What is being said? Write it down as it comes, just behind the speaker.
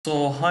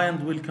So hi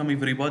and welcome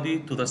everybody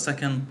to the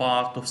second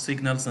part of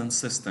Signals and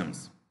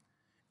Systems.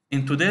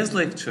 In today's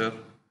lecture,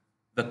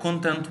 the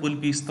content will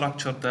be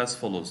structured as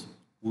follows.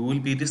 We will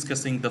be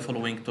discussing the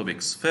following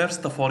topics.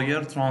 First, the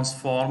Fourier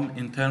transform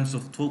in terms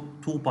of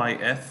 2 by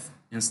f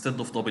instead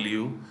of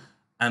w,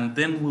 and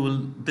then we will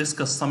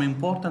discuss some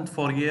important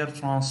Fourier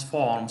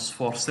transforms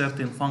for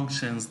certain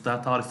functions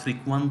that are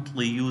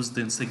frequently used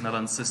in signal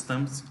and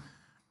systems.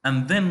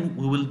 And then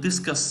we will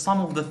discuss some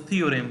of the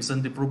theorems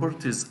and the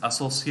properties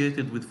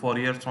associated with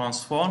Fourier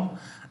transform,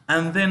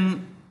 and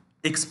then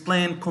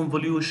explain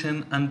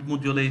convolution and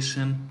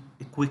modulation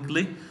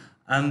quickly.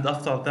 And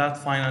after that,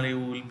 finally,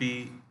 we will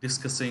be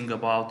discussing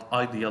about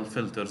ideal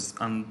filters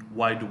and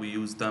why do we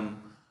use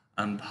them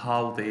and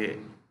how they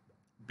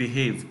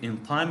behave in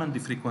time and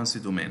the frequency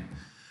domain.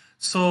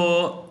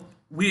 So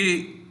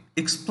we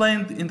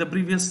explained in the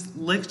previous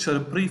lecture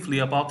briefly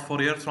about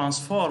Fourier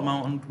transform,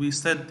 and we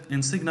said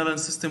in signal and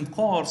system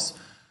course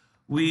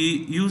we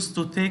used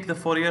to take the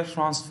Fourier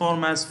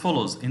transform as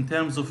follows in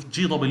terms of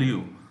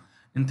GW.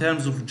 In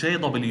terms of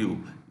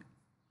JW,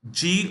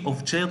 G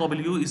of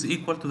JW is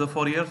equal to the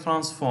Fourier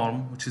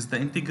transform, which is the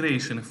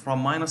integration from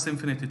minus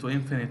infinity to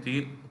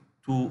infinity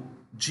to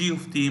G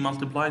of t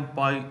multiplied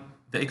by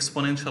the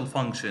exponential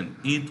function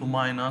e to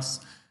minus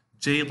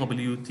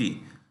JWT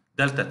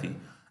delta t.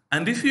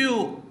 And if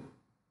you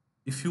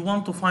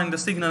want to find the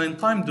signal in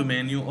time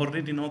domain, you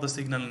already know the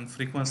signal in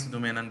frequency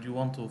domain, and you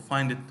want to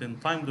find it in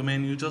time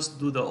domain, you just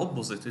do the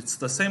opposite. It's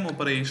the same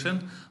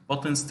operation,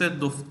 but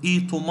instead of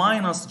e to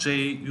minus j,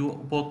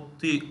 you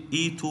put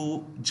e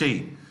to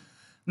j.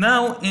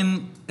 Now,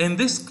 in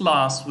this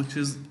class, which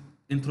is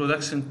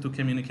Introduction to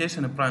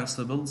Communication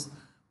Principles,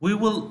 we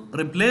will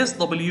replace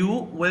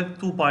W with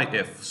 2 by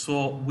f.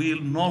 So we'll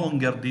no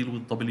longer deal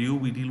with W,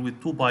 we deal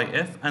with 2 by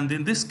f. And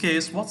in this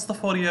case, what's the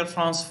Fourier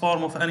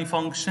transform of any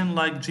function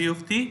like g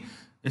of t?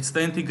 It's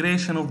the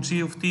integration of g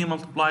of t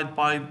multiplied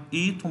by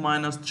e to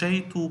minus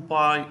j2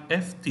 by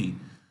ft.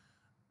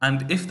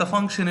 And if the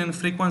function in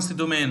frequency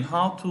domain,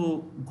 how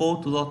to go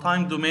to the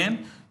time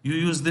domain? You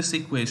use this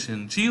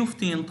equation. G of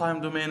t in time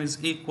domain is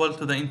equal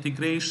to the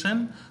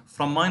integration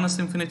from minus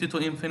infinity to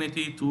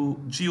infinity to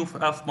g of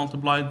f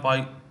multiplied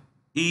by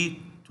e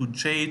to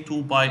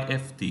j2 by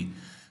ft.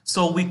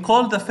 So we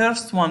call the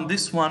first one,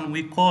 this one,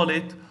 we call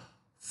it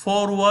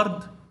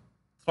forward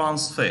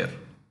transfer.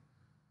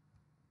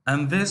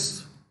 And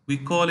this, we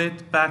call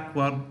it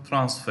backward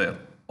transfer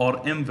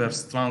or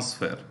inverse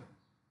transfer.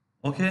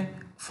 Okay?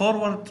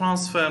 Forward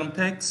transfer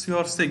takes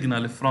your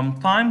signal from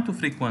time to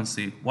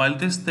frequency, while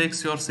this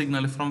takes your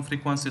signal from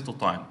frequency to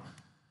time.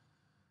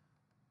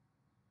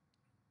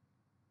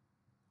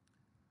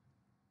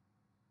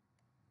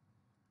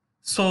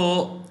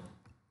 So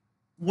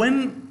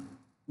when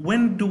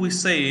do we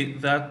say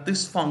that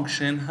this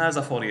function has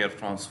a Fourier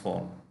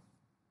transform?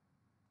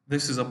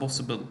 This is a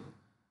possible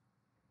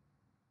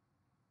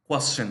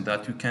question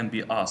that you can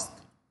be asked.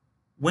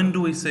 When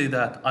do we say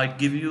that? I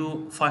give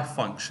you 5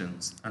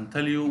 functions and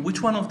tell you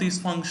which one of these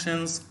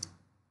functions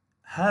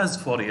has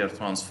Fourier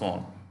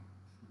transform.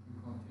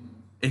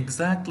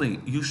 Exactly.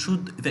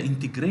 The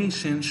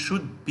integration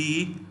should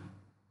be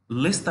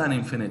less than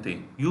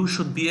infinity. You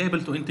should be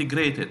able to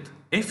integrate it.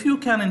 If you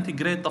can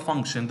integrate the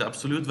function, the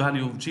absolute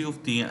value of g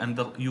of t, and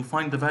you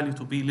find the value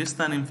to be less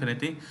than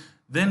infinity,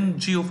 then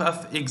g of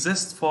f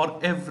exists for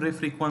every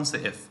frequency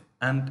f,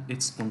 and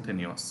it's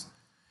continuous.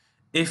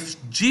 If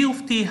g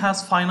of t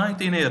has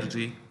finite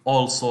energy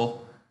also,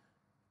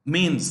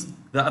 means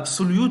the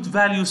absolute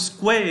value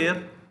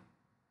square,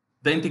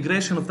 the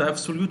integration of the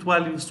absolute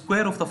value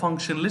square of the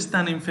function less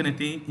than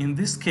infinity, in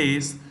this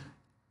case,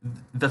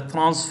 the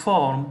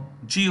transform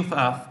g of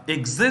f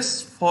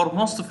exists for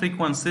most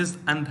frequencies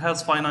and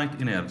has finite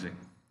energy.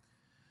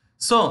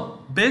 So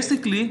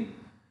basically,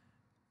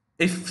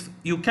 if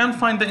you can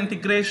find the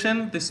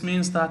integration, this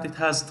means that it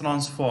has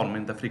transform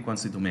in the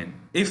frequency domain.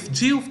 If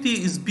g of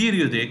t is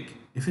periodic,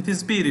 if it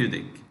is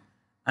periodic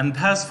and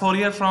has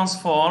Fourier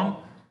transform,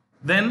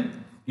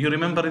 then you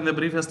remember in the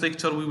previous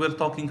lecture we were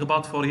talking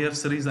about Fourier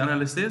series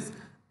analysis,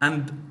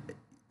 and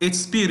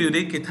it's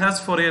periodic, it has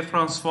Fourier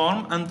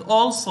transform, and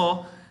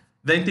also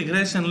the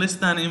integration less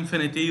than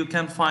infinity, you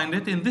can find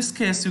it. In this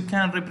case, you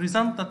can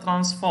represent the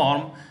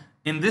transform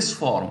in this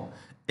form.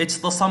 It's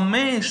the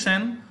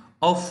summation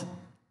of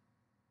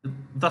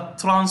the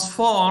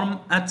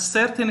transform at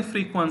certain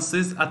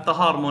frequencies at the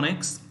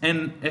harmonics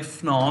in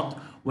f naught,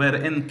 where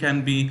n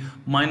can be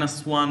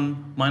minus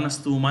 1, minus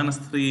 2, minus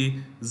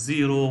 3,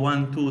 0,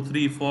 1, 2,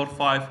 3, 4,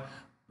 5,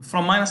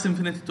 from minus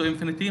infinity to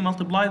infinity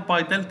multiplied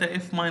by delta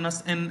f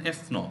minus n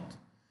f naught.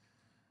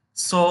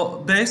 So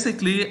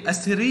basically a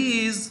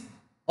series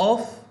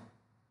of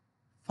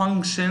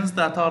functions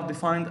that are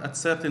defined at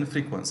certain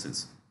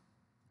frequencies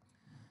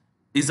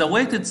is a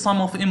weighted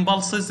sum of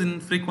impulses in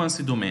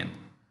frequency domain.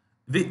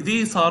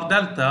 These are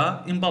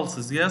delta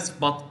impulses, yes,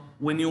 but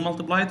when you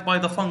multiply it by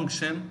the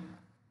function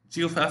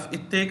g of f,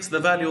 it takes the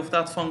value of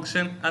that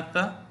function at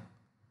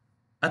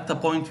the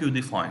point you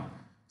define.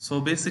 So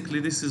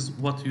basically this is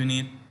what you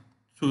need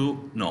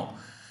to know.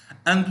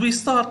 And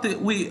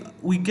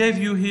we gave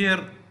you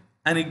here,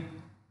 and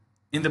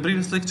in the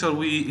previous lecture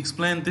we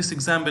explained this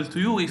example to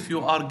you. If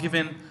you are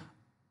given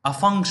a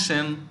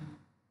function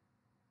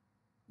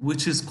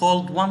which is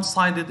called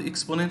one-sided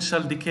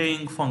exponential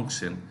decaying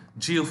function,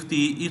 g of t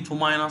e to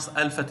minus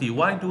alpha t.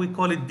 Why do we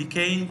call it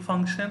decaying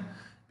function?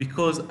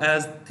 Because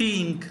as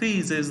t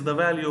increases, the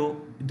value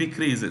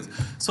decreases.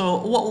 So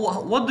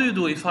what do you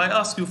do? If I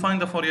ask you find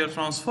the Fourier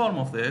transform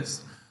of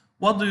this,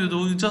 what do?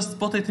 You just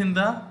put it in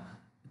the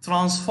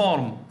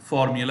transform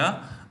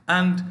formula,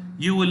 and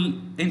you will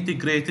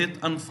integrate it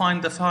and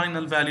find the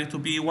final value to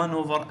be 1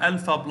 over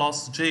alpha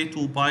plus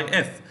j2 by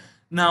f.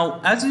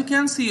 Now, as you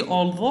can see,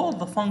 although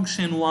the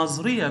function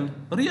was real,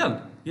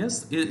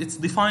 yes, it's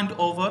defined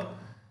over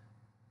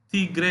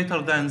t greater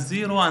than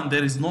 0 and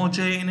there is no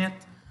j in it,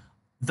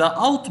 the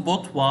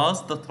output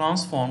was the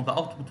transform. The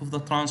output of the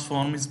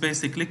transform is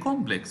basically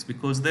complex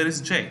because there is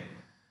j.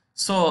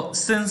 So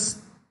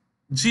since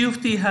g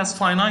of t has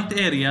finite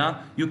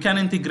area, you can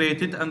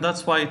integrate it, and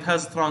that's why it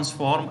has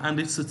transform, and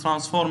its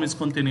transform is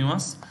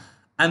continuous.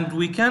 And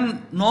we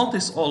can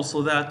notice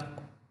also that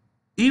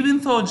even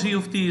though g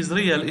of t is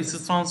real,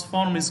 its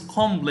transform is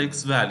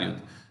complex valued.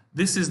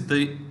 This is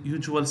the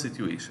usual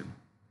situation.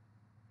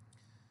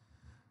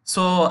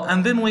 So,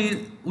 and then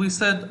we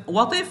said,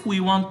 what if we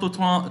want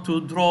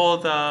to draw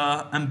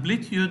the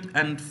amplitude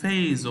and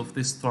phase of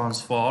this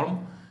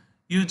transform?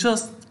 You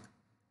just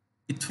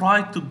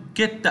try to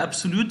get the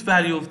absolute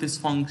value of this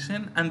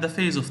function and the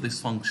phase of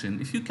this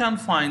function. If you can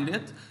find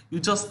it, you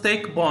just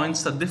take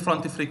points at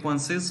different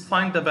frequencies,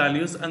 find the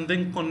values, and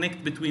then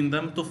connect between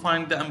them to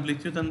find the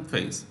amplitude and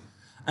phase.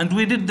 And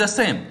we did the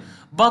same.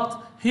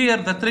 But here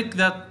the trick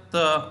that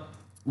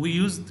we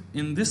used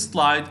in this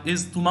slide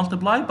is to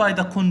multiply by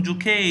the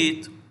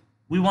conjugate.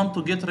 We want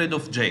to get rid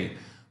of j.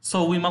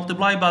 So we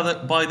multiply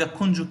by the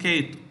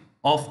conjugate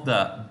of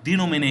the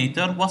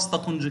denominator. What's the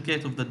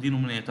conjugate of the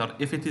denominator?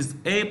 If it is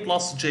a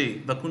plus j,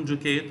 the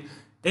conjugate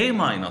a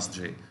minus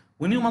j.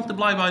 When you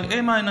multiply by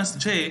a minus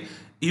j,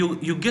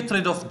 you get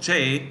rid of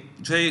j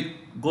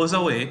goes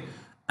away,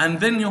 and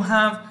then you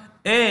have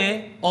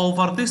a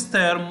over this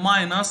term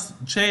minus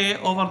j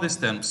over this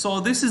term. So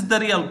this is the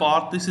real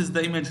part, this is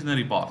the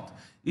imaginary part.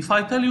 If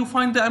I tell you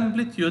find the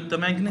amplitude, the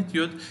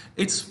magnitude,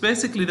 it's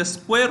basically the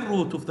square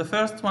root of the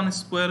first one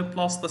square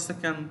plus the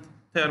second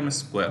term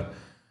square.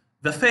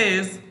 The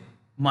phase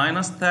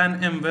minus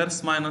tan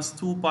inverse minus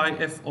 2 pi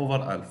f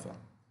over alpha.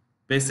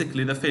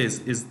 Basically the phase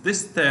is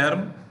this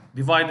term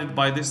divided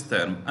by this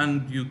term,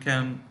 and you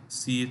can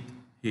see it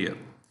here.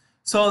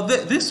 So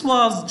this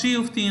was g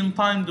of t in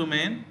time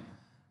domain,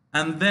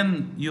 and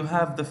then you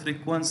have the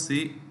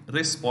frequency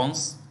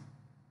response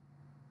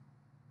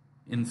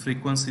in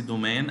frequency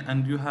domain,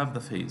 and you have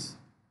the phase.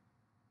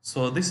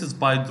 So this is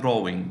by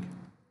drawing.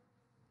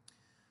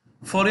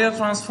 Fourier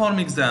transform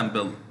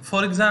example.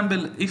 For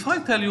example, if I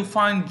tell you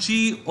find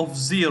g of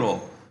 0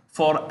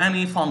 for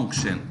any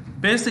function,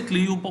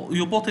 basically you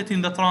put it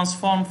in the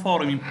transform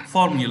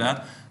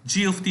formula,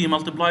 g of t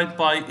multiplied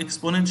by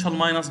exponential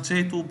minus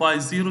j2 by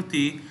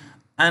 0t,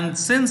 and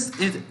since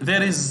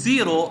there is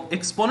 0,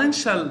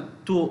 exponential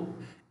to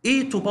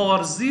e to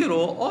power 0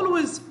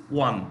 always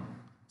 1.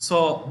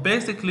 So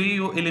basically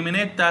you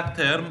eliminate that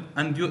term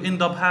and you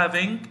end up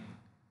having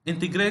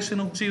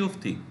integration of g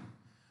of t.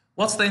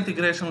 What's the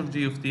integration of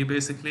g of t?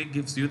 Basically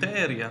gives you the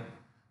area.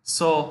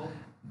 So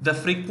the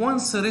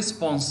frequency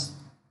response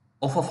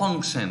of a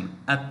function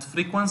at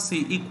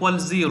frequency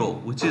equals 0,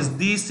 which is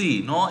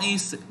DC,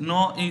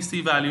 no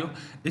EC value,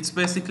 it's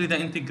basically the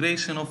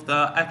integration of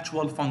the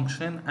actual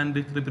function, and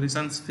it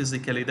represents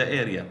physically the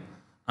area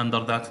under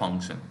that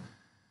function.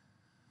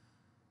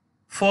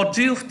 For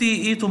g of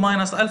t e to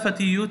minus alpha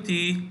t ut,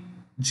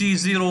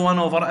 g0 1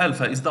 over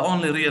alpha is the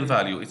only real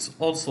value. It's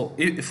also,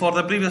 for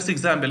the previous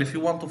example, if you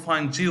want to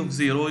find g of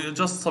 0, you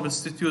just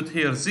substitute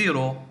here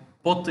 0,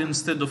 put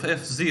instead of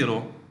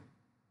f0,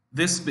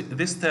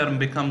 this term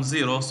becomes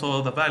 0,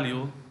 so the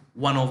value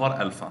 1 over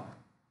alpha.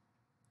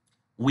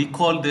 We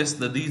call this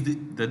the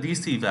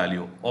DC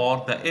value,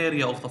 or the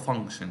area of the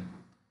function,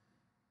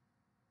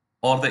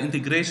 or the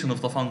integration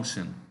of the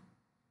function,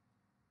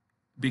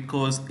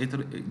 because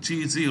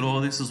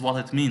g0, this is what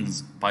it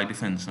means by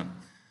definition.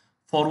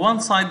 For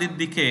one-sided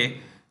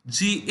decay,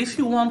 if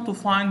you want to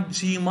find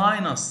g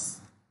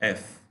minus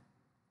f,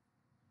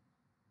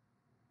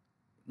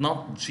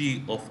 not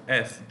g of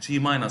f, g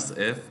minus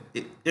f,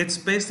 it's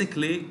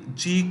basically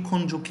g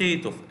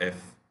conjugate of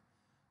f.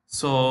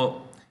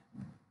 So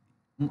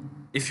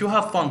if you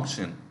have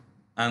function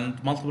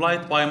and multiply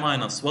it by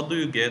minus, what do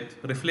you get?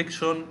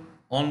 Reflection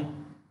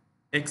on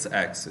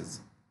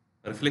x-axis.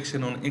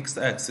 Reflection on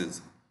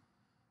x-axis,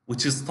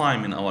 which is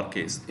time in our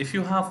case. If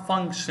you have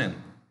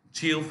function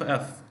g of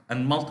f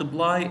and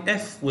multiply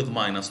f with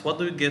minus, what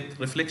do you get?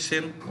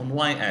 Reflection on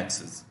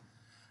y-axis.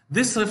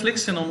 This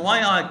reflection on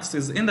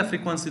y-axis in the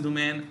frequency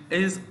domain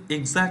is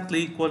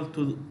exactly equal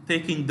to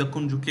taking the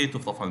conjugate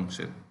of the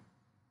function.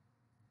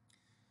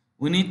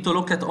 We need to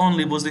look at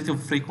only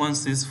positive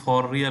frequencies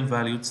for real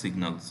valued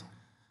signals.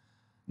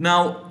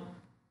 Now,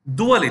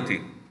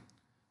 duality.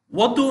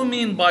 What do we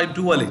mean by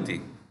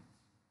duality?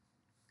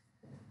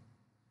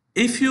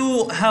 If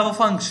you have a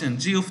function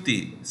g of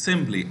t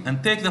simply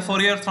and take the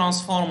Fourier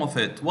transform of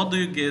it, what do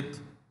you get?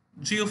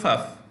 G of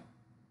f,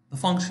 the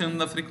function in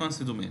the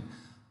frequency domain.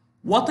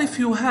 What if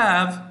you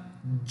have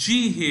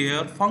g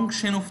here,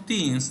 function of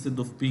t, instead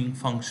of being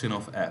function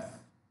of f?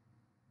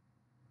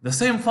 The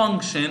same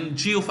function,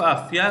 g of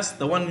f, yes,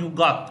 the one you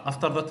got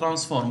after the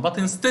transform, but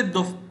instead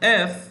of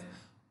f,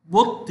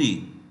 put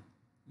t.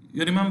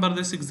 You remember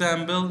this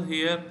example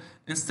here?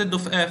 Instead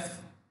of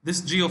f,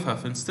 this g of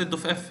f, instead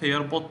of f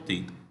here, put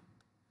t.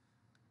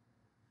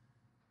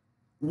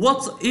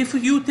 What if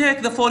you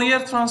take the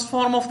Fourier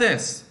transform of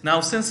this? Now,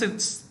 since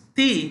it's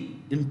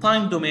t in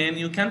time domain,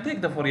 you can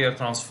take the Fourier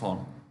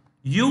transform.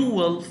 You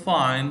will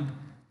find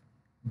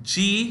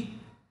g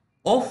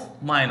of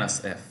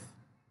minus f.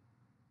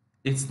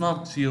 It's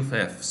not g of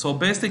f. So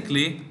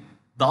basically,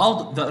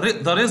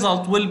 the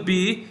result will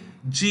be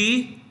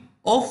g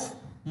of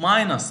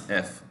minus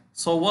f.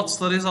 So what's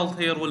the result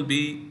here will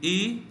be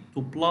e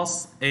to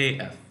plus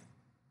af.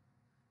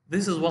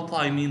 This is what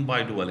I mean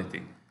by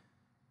duality.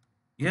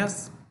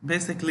 Yes,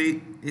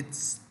 basically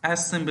it's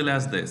as simple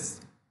as this.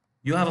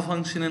 You have a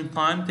function in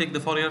time, take the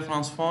Fourier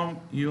transform,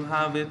 you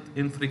have it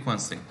in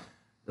frequency.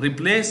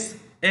 Replace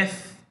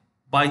f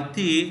by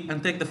t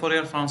and take the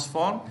Fourier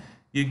transform,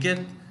 you get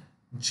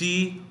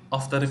g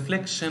of the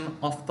reflection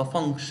of the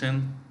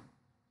function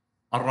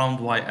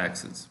around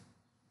y-axis.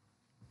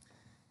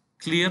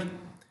 Clear?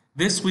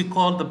 This we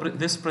call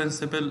this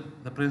principle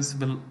the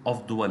principle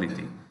of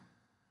duality.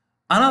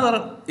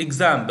 Another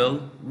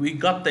example, we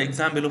got the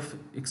example of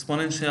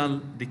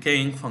exponential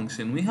decaying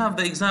function. We have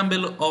the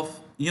example of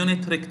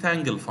unit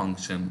rectangle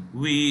function.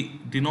 We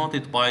denote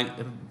it by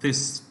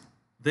this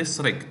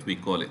rect, we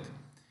call it.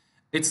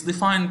 It's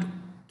defined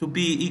to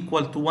be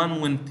equal to 1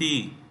 when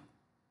t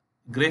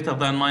greater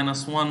than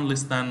minus 1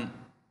 less than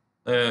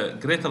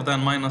greater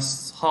than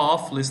minus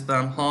half less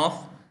than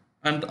half,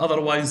 and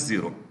otherwise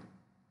 0.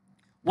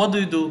 What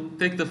do?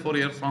 Take the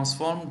Fourier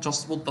transform,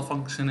 just put the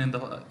function in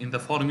the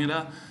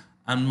formula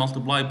and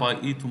multiply by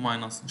e to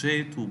minus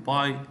j to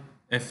pi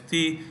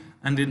ft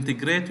and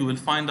integrate. You will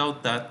find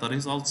out that the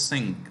result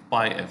sinc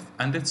pi f.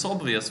 And it's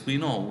obvious, we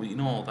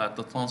know that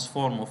the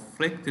transform of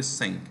rect is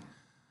sinc.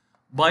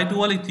 By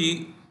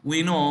duality,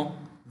 we know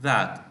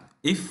that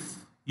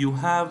if you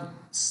have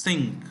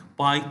sinc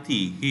by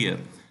t here,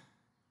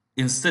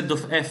 instead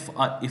of f,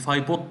 if I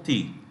put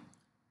t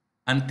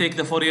and take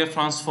the Fourier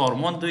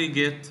transform, what do you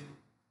get?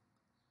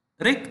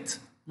 Rect,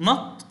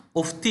 not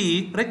of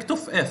t, rect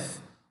of f.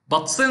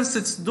 But since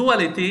it's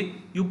duality,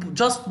 you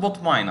just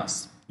put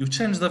minus. You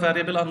change the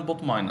variable and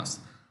put minus.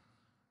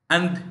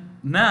 And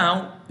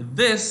now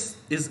this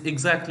is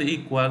exactly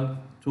equal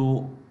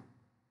to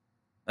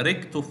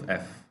rect of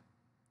f.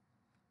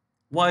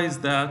 Why is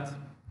that?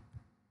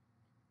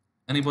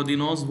 Anybody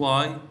knows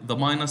why? The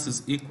minus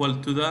is equal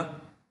to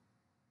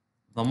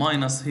the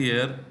minus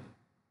here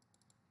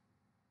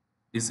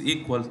is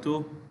equal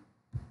to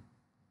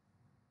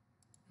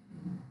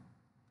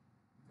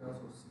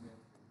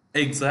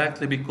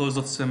exactly because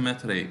of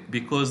symmetry,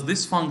 because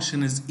this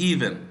function is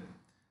even.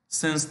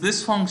 Since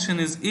this function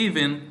is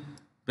even,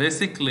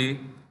 basically,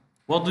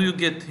 what do you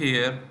get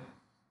here?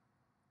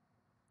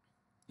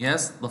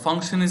 Yes, the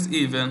function is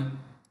even.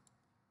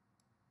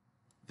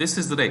 This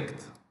is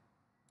rect.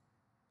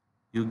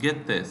 You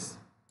get this.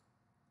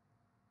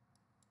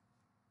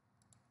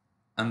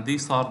 And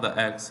these are the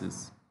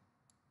axes.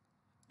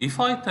 If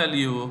I tell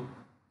you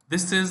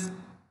this is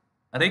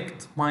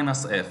rect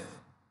minus f,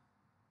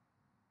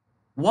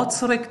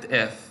 what's rect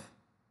f?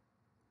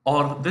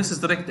 Or this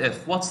is rect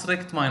f. What's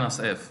rect minus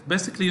f?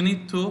 Basically, you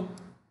need to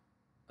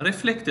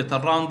reflect it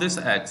around this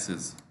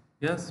axis.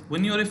 Yes?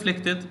 When you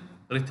reflect it,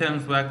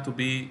 returns back to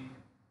be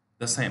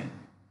the same.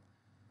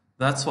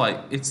 That's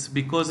why. It's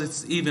because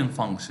it's even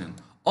function.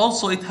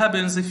 Also, it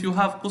happens if you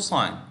have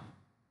cosine.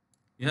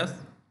 Yes?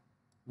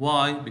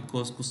 Why?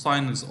 Because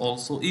cosine is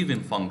also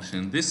even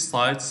function. This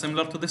side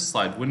similar to this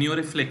side. When you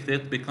reflect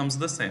it, becomes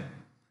the same.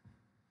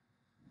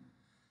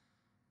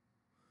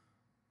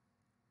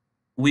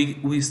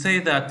 We say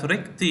that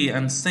rect t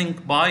and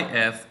sinc by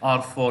f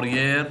are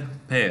Fourier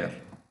pair.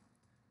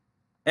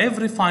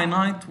 Every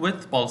finite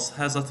width pulse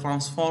has a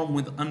transform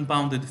with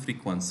unbounded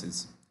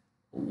frequencies.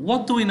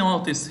 What do we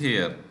notice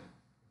here?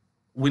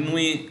 When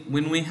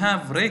we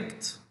have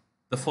rect,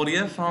 the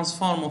Fourier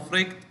transform of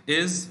rect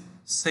is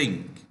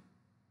sinc.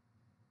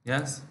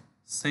 Yes,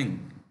 sinc.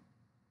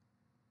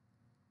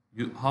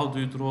 How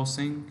do you draw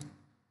sinc?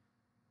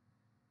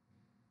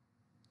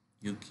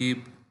 You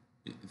keep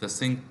the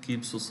sinc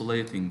keeps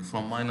oscillating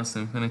from minus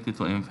infinity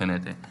to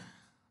infinity.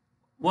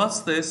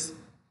 What's this?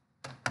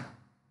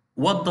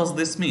 What does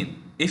this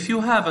mean? If you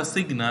have a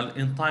signal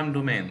in time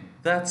domain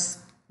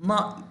that's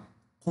not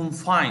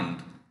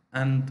confined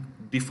and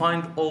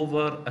defined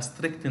over a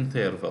strict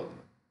interval,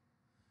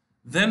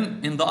 then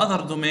in the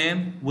other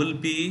domain will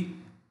be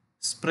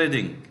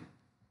spreading.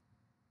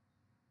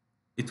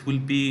 It will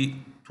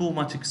be too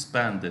much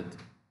expanded.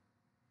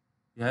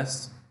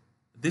 Yes?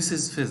 This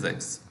is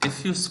physics.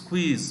 If you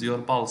squeeze your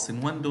pulse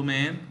in one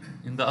domain,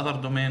 in the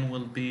other domain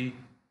will be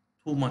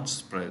too much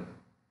spread.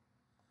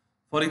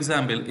 For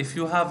example, if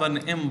you have an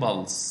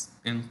impulse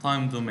in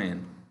time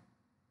domain,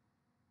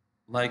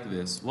 like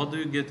this, what do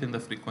you get in the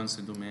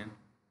frequency domain?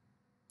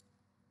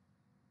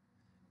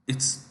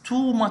 It's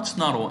too much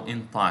narrow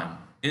in time.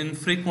 In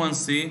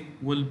frequency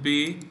will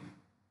be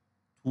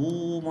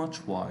too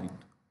much wide,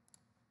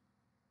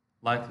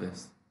 like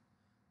this.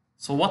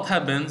 So what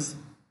happens?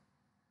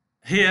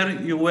 Here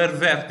you were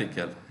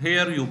vertical,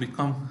 here you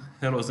become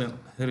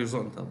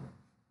horizontal.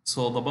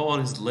 So the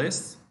power is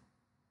less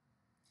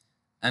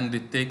and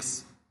it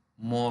takes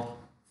more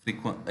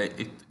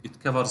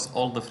it covers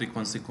all the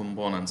frequency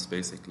components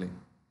basically.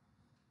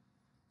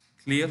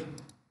 Clear?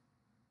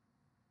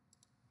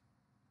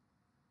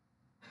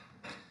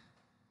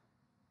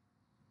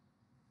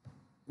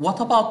 What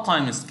about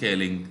time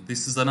scaling?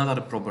 This is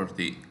another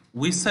property.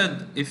 We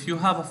said if you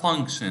have a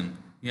function,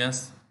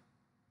 yes,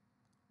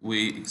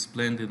 we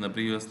explained in the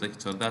previous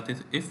lecture that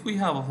if we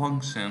have a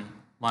function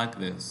like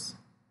this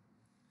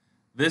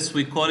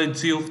we call it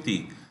g of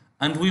t,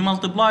 and we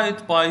multiply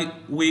it by,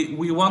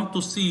 we want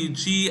to see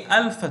g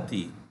alpha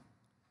t,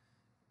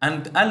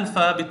 and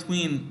alpha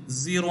between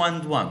 0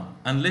 and 1,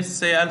 and let's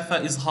say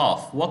alpha is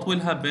half. What will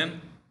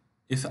happen?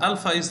 If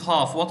alpha is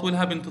half, what will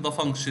happen to the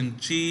function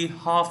g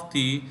half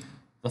t?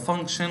 The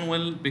function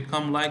will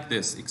become like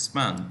this,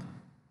 expand,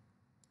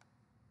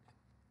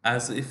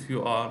 as if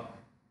you are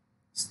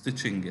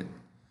stitching it.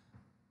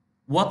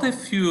 What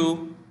if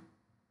you,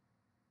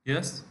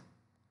 yes?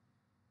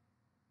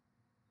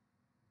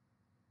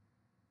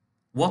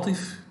 What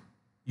if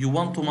you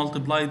want to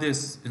multiply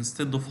this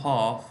instead of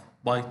half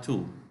by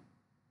 2?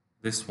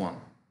 This one.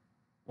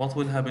 What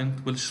will happen?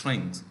 It will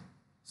shrink.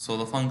 So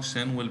the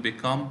function will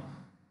become,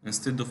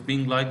 instead of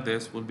being like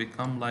this, will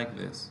become like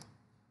this.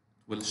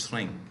 It will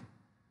shrink.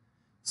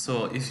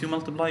 So if you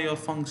multiply your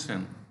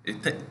function,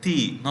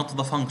 t, not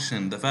the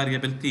function, the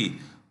variable t,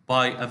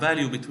 by a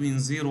value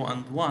between 0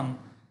 and 1,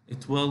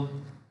 it will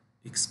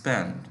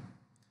expand.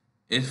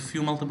 If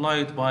you multiply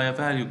it by a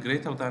value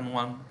greater than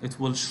 1, it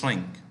will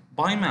shrink.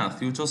 By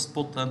math, you just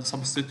put and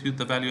substitute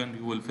the value and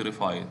you will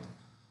verify it.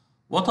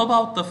 What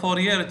about the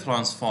Fourier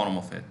transform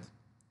of it?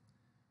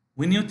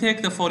 When you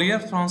take the Fourier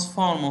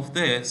transform of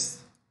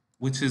this,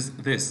 which is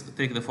this,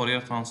 take the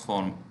Fourier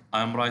transform,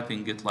 I am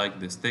writing it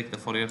like this, take the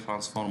Fourier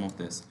transform of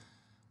this.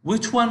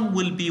 Which one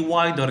will be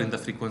wider in the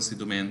frequency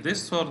domain?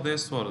 This or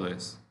this or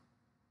this?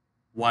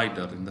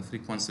 Wider in the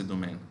frequency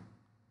domain.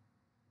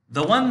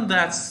 The one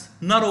that's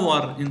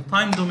narrower in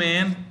time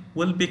domain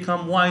will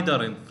become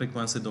wider in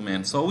frequency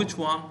domain. So which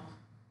one?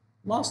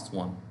 Last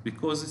one,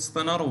 because it's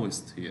the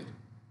narrowest here.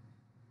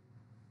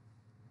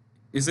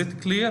 Is it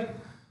clear?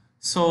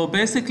 So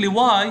basically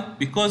why?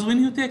 Because when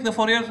you take the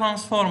Fourier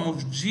transform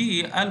of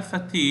g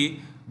alpha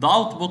t, the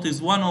output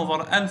is 1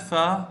 over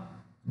alpha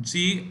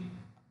g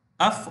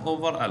f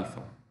over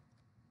alpha.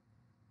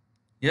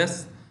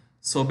 Yes?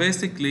 So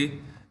basically,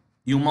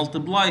 you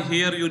multiply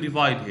here, you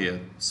divide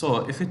here.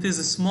 So if it is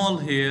small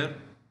here,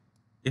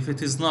 if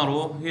it is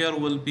narrow, here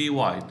will be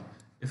wide.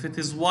 If it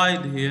is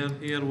wide here,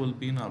 here will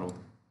be narrow.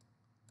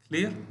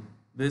 Clear?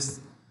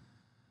 This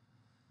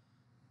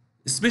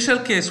special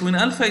case, when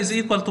alpha is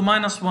equal to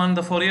 -1,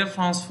 the Fourier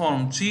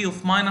transform g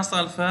of minus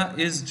alpha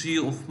is g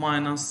of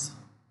minus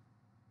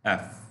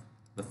f,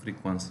 the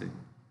frequency.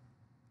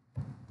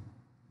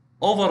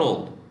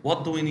 Overall,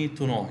 what do we need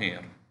to know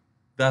here?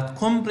 That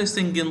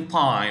compressing in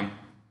time,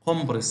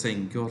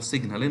 compressing your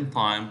signal in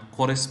time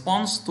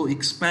corresponds to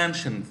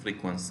expansion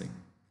frequency.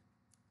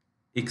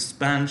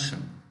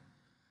 Expansion.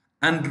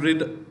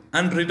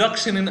 And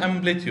reduction in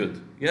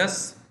amplitude.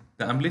 Yes,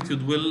 the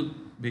amplitude will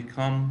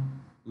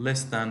become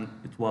less than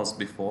it was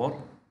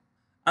before,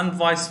 and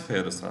vice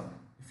versa.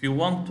 If you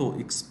want to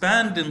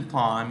expand in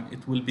time,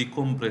 it will be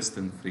compressed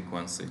in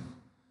frequency.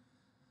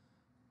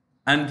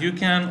 And you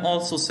can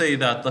also say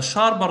that the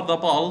sharper the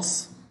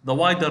pulse, the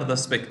wider the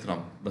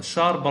spectrum. The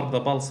sharper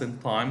the pulse in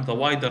time, the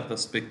wider the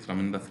spectrum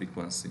in the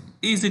frequency.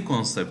 Easy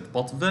concept,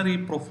 but very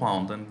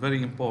profound and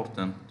very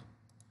important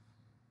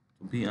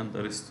to be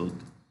understood.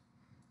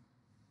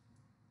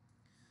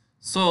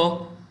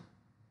 So,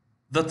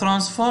 the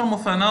transform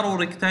of a narrow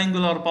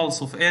rectangular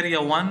pulse of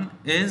area 1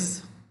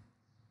 is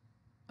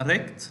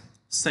rect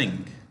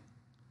sync,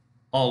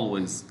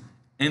 always.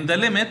 In the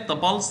limit, the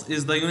pulse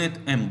is the unit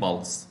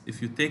impulse.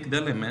 If you take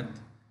the limit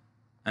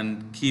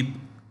and keep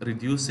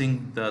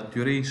reducing the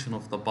duration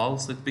of the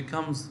pulse, it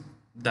becomes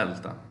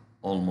delta,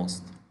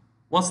 almost.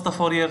 What's the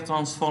Fourier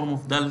transform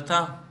of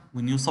delta?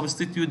 When you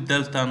substitute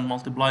delta and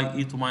multiply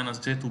e to minus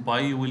j2 pi,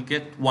 you will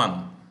get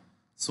 1.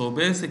 So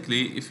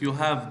basically, if you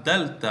have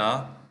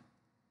delta,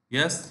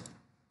 yes,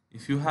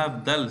 if you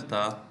have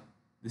delta,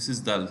 this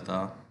is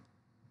delta.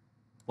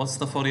 What's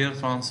the Fourier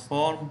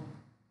transform?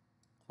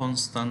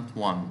 Constant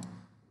 1.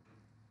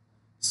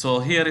 So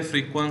here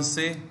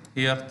frequency,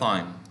 here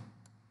time.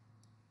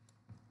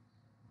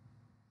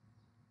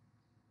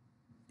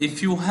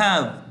 If you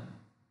have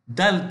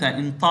delta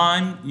in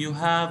time, you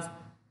have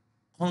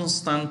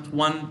constant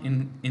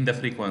 1 in the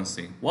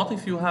frequency. What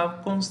if you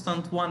have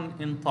constant 1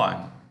 in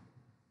time?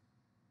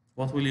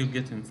 What will you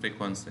get in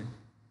frequency?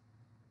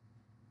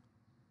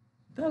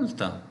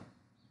 Delta.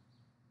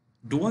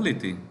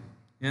 Duality.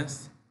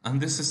 Yes? And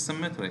this is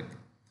symmetric.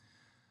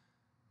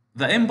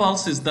 The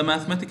impulse is the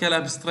mathematical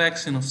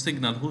abstraction of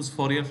signal whose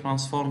Fourier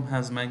transform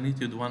has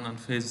magnitude 1 and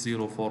phase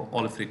 0 for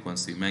all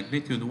frequency.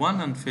 Magnitude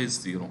 1 and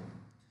phase 0.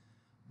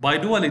 By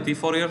duality,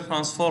 Fourier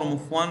transform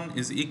of 1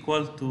 is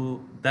equal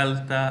to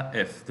delta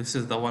f. This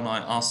is the one I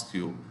asked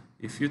you.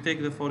 If you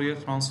take the Fourier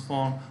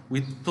transform,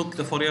 we took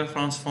the Fourier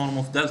transform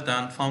of delta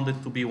and found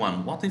it to be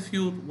 1. What if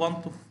you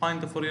want to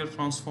find the Fourier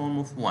transform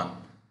of 1?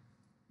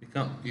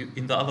 Because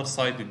in the other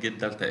side you get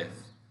delta f.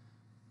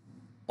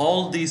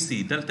 All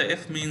DC. Delta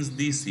F means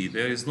DC.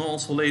 There is no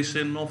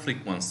oscillation, no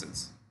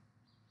frequencies.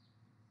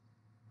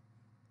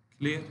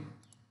 Clear?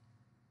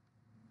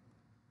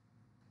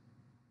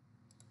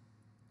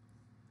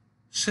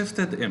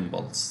 Shifted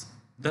impulse.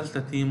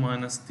 Delta T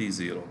minus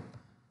T0.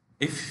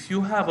 If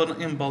you have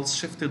an impulse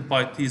shifted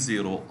by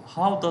T0,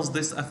 how does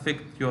this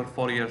affect your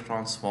Fourier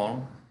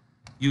transform?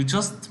 You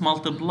just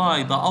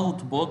multiply the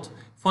output.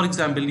 For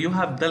example, you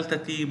have delta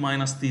T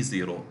minus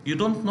T0. You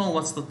don't know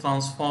what's the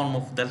transform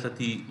of delta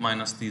T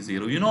minus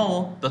T0. You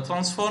know the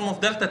transform of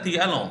delta T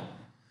alone.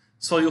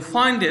 So you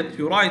find it,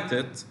 you write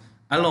it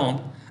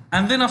alone,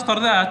 and then after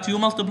that you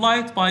multiply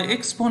it by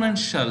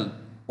exponential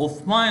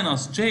of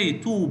minus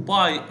J2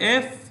 by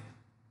F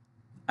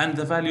and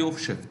the value of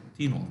shift,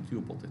 T0,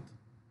 you put it.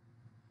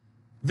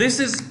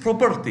 This is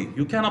property.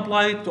 You can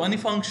apply it to any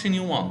function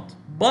you want.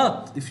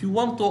 But if you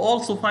want to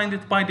also find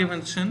it by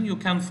dimension, you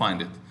can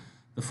find it.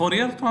 The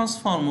Fourier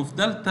transform of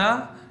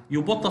delta,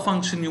 you put the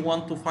function you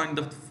want to find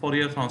the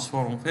Fourier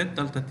transform of it,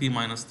 delta t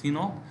minus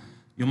t0.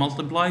 You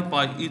multiply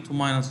by e to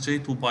minus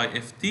j2 by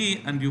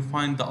ft, and you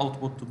find the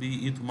output to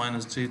be e to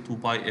minus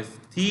j2 by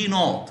ft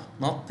naught,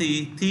 not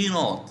t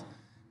naught.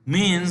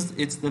 Means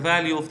it's the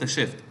value of the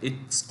shift.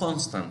 It's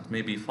constant,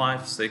 maybe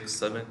 5, 6,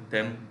 7,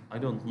 10, I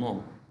don't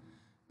know,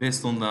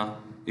 based on the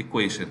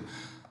equation.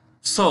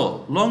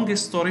 So, long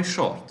story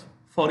short,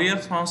 Fourier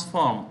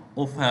transform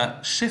of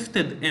a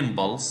shifted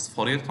impulse,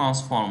 Fourier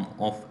transform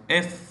of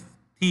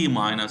ft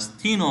minus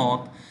t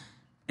naught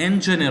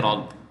in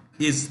general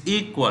is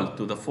equal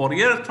to the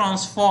Fourier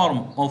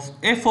transform of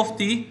f of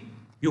t.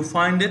 You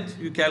find it,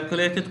 you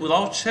calculate it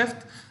without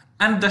shift,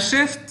 and the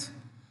shift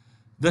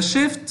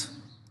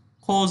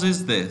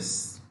causes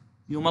this.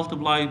 You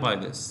multiply by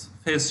this,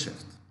 phase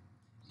shift,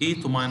 e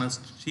to minus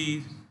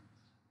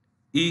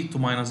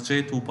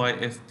j2 by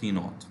ft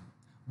naught.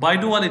 By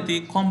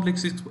duality,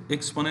 complex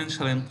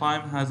exponential in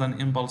time has an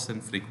impulse in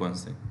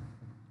frequency.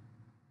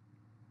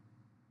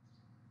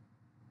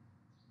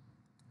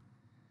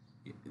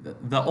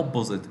 The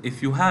opposite.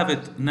 If you have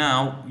it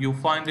now, you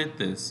find it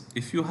this.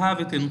 If you have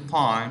it in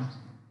time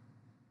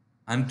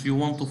and you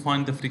want to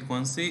find the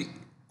frequency,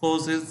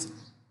 causes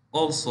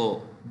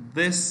also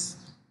this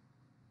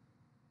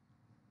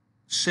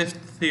shift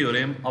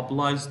theorem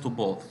applies to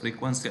both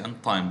frequency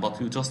and time, but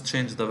you just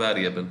change the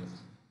variable.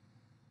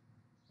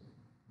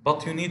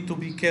 But you need to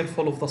be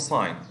careful of the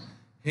sign.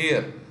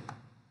 Here,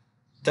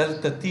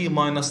 delta t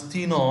minus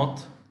t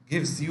naught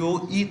gives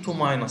you e to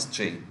minus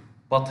j.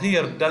 But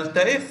here,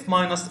 delta f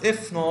minus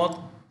f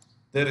naught,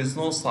 there is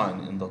no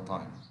sign in the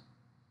time.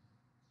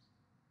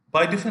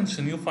 By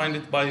definition, you find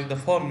it by the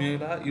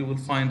formula, you will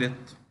find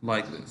it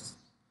like this.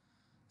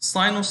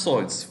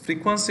 Sinusoids,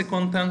 frequency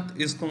content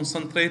is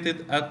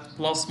concentrated at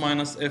plus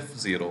minus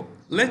f0.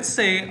 Let's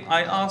say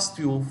I asked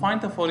you,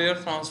 find the Fourier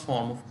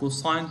transform of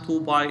cosine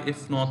 2 by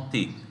f naught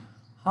t.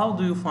 How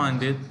do you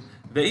find it?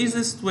 The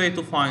easiest way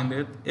to find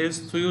it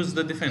is to use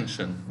the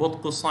definition.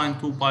 Put cosine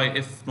 2 by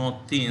f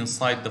naught t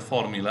inside the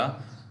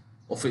formula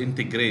of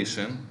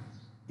integration,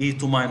 e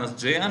to minus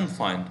j, and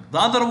find. The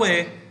other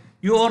way,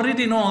 you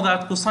already know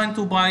that cosine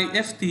 2 by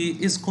ft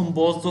is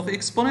composed of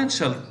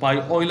exponential by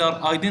Euler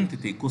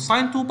identity.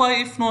 Cosine 2 by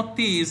f naught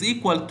t is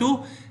equal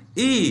to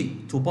e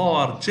to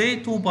power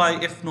j2 by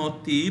f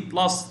naught t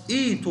plus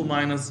e to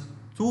minus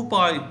 2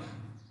 by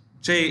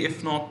j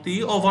f naught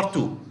t over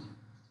 2.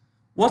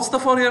 What's the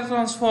Fourier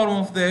transform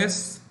of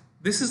this?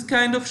 This is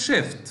kind of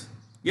shift.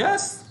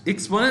 Yes,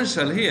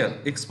 exponential here.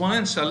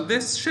 Exponential,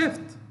 this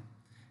shift.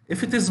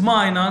 If it is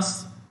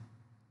minus,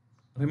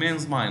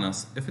 remains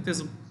minus. If it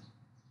is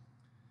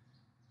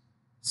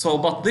so,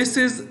 but this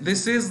is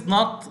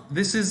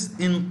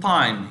in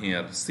time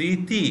here.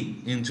 Ct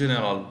in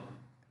general,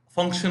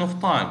 function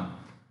of time.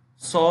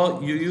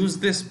 So you use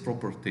this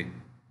property.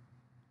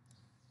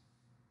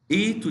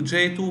 E to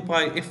j2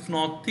 by f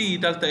naught t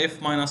delta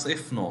f minus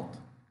f naught.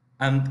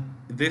 And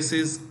this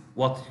is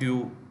what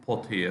you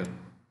put here.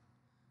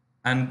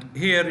 And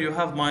here you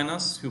have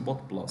minus, you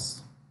put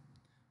plus.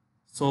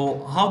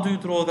 So how do you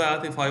draw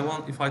that? If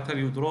I tell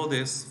you draw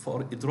this,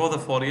 draw the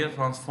Fourier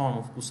transform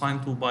of cosine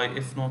 2 by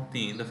f naught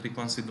t in the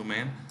frequency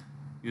domain,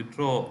 you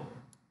tell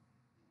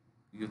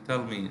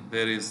me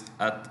there is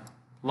at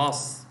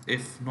plus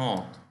f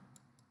naught,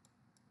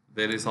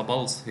 there is a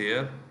pulse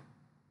here,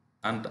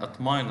 and at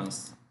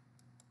minus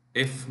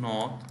f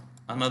naught,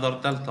 another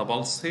delta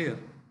pulse here.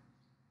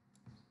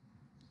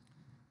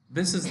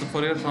 This is the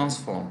Fourier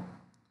transform.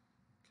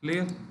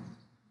 Clear?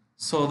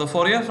 So the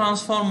Fourier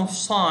transform of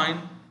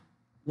sine,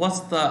 what's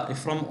the,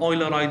 from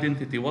Euler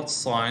identity, what's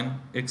sine?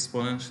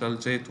 Exponential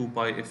j2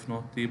 by f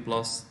naught t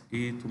plus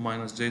e to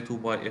minus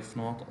j2 by f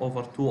naught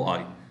over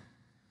 2i.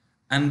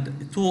 And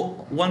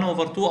 1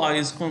 over 2i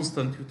is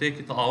constant, you take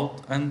it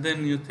out, and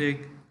then you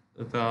take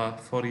the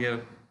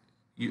Fourier,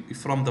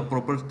 from the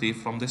property,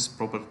 from this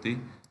property,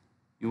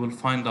 you will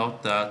find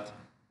out that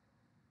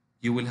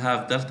you will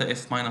have delta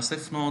f minus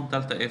f naught,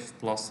 delta f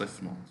plus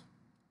f naught.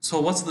 So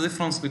what's the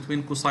difference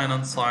between cosine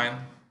and sine?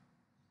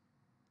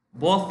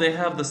 Both they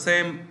have the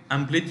same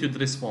amplitude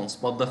response,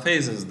 but the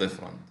phase is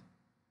different.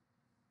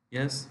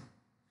 Yes?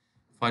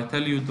 If I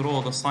tell you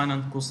draw the sine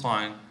and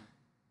cosine,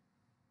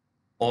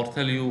 or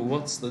tell you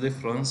what's the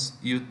difference,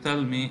 you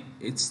tell me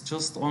it's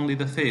just only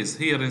the phase.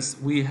 Here is,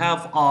 we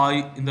have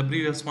I, in the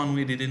previous one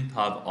we didn't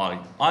have I.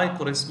 I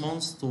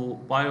corresponds to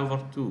pi over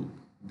 2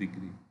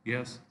 degree.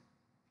 Yes?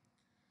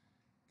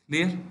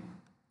 Clear?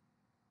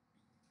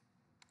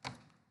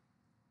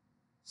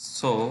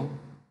 So,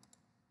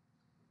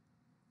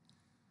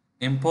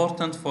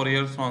 important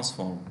Fourier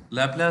transform.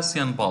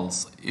 Laplacian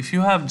pulse. If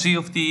you have g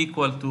of t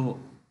equal to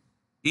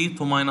e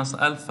to minus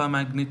alpha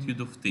magnitude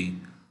of t,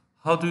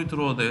 how do you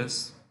draw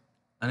this?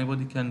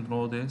 Anybody can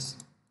draw this?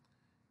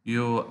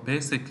 You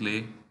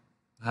basically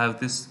have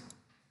this.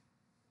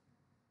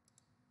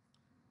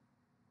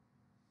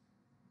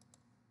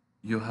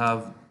 You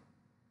have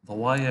the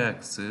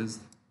y-axis,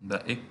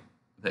 the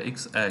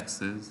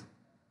x-axis,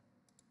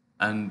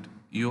 and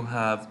you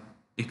have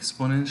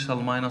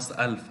exponential minus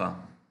alpha.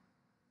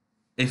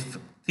 If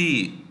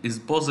t is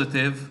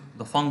positive,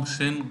 the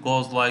function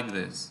goes like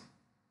this.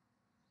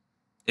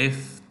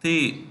 If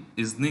t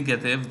is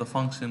negative, the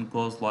function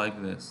goes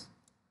like this.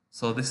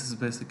 So this is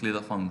basically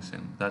the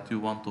function that you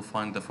want to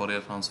find the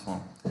Fourier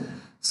transform.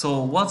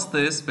 So what's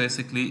this?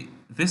 Basically,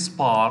 this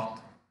part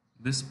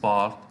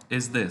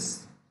is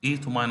this, e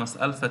to minus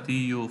alpha t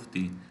u of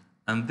t.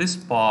 And this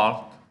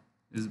part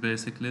is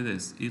basically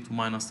this, e to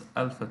minus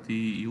alpha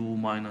t u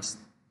minus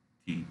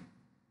t.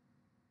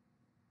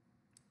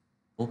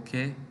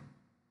 Okay?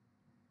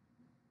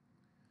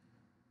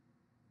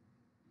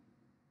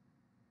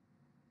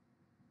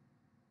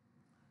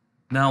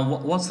 Now,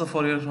 what's the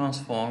Fourier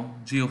transform,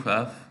 g of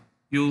f?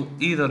 You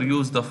either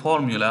use the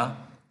formula,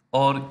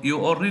 or you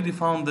already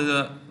found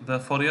the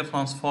Fourier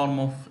transform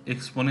of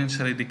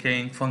exponentially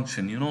decaying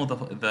function. You know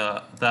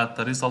that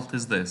the result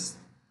is this.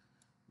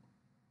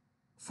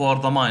 For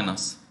the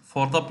minus.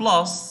 For the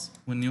plus,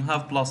 when you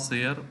have plus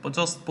here, but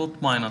just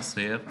put minus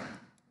here,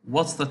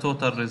 what's the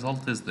total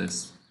result is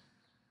this.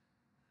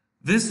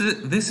 This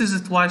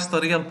is twice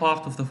the real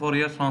part of the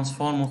Fourier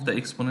transform of the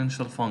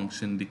exponential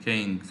function,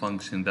 decaying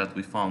function that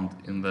we found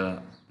in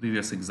the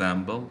previous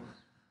example.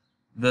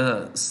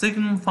 The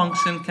signum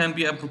function can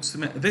be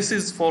approximated. This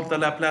is for the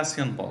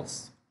Laplacian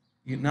pulse.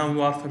 Now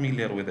you are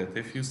familiar with it.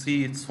 If you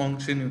see its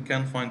function, you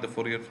can find the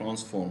Fourier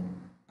transform,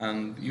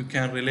 and you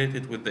can relate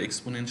it with the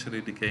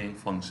exponentially decaying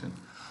function.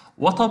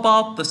 What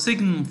about the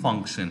signum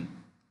function?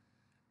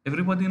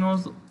 Anybody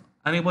knows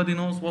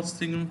what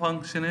signum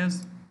function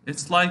is?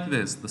 It's like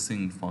this, the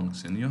signum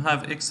function. You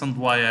have x and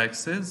y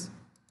axis,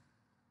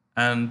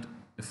 and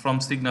from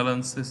signal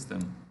and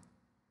system.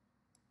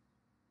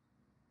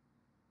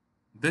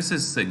 This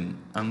is sign,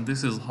 and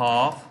this is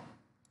half,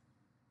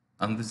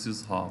 and this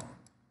is half.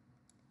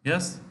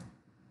 Yes?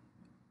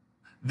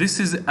 This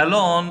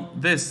alone,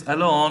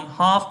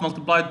 half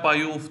multiplied by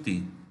u of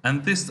t.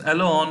 And this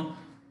alone,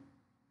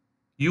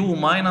 u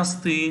minus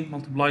t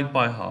multiplied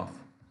by half.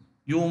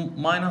 U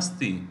minus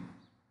t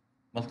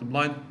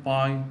multiplied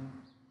by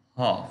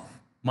half,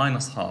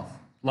 minus half,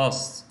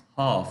 plus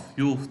half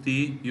u of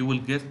t, you will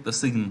get the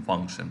signum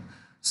function.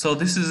 So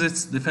this is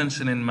its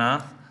definition in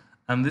math.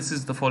 And this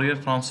is the Fourier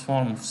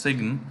transform of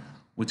sign,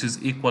 which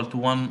is equal to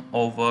 1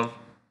 over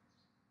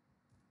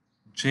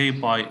j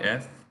by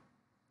f.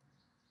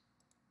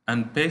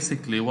 And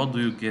basically, what do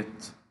you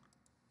get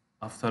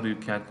after you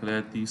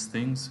calculate these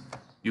things?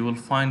 You will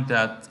find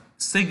that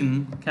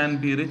sign can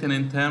be written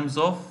in terms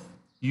of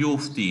u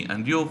of t,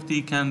 and u of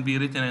t can be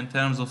written in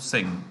terms of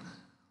sign.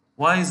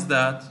 Why is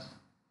that?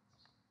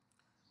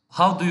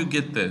 How do you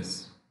get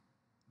this?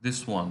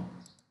 This one.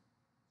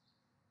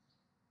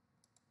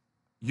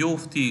 U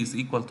of t is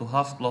equal to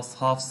half plus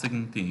half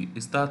sign t.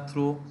 Is that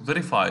true?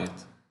 Verify it.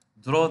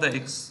 Draw the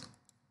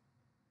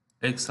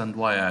x and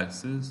y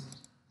axis.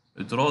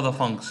 Draw the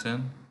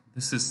function.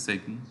 This is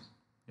sign.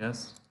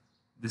 Yes.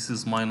 This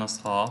is minus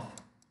half.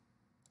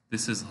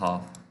 This is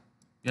half.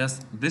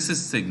 Yes. This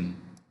is sign.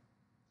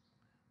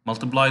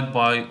 Multiplied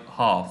by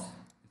half.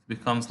 It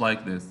becomes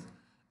like this.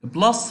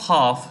 Plus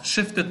half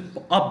shifted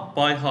up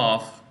by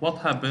half. What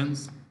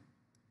happens?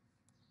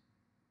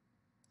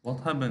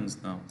 What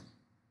happens now?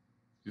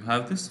 You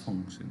have this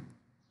function,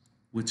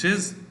 which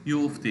is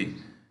u of t.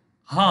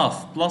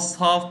 Half plus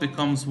half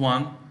becomes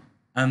 1,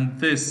 and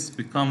this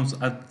becomes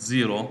at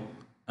 0,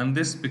 and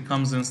this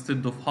becomes,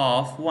 instead of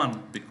half,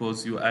 1,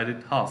 because you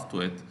added half to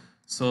it.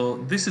 So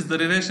this is the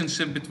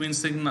relationship between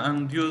signal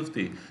and u of t.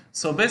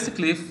 So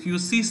basically, if you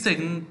see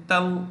signal,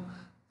 tell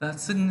that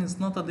signal is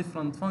not a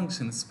different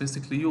function. It's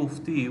basically u of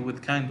t with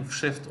kind of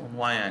shift on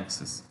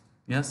y-axis.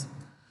 Yes?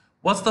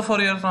 What's the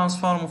Fourier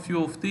transform of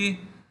u of t?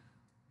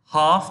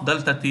 Half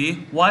delta t.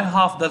 Why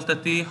half delta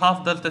t?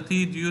 Half delta t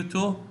due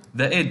to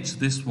the edge,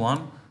 this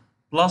one,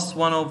 plus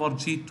 1 over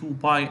g2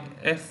 pi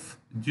f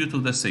due to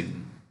the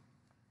signal.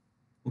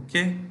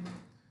 Okay?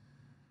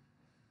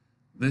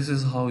 This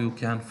is how you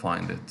can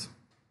find it.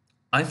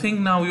 I think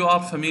now you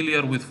are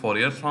familiar with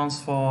Fourier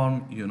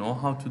transform, you know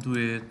how to do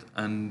it,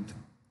 and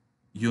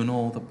you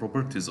know the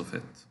properties of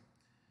it.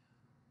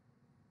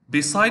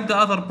 Beside the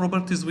other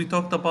properties we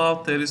talked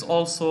about, there is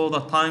also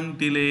the time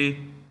delay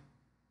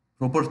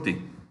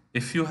property.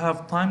 If you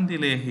have time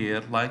delay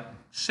here, like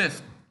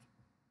shift,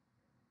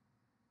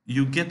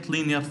 you get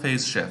linear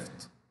phase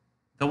shift,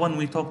 the one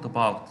we talked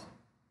about.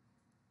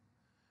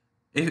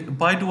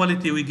 By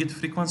duality, we get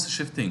frequency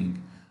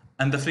shifting.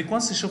 And the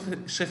frequency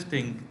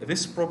shifting,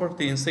 this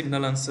property in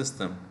signal and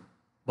system,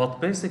 but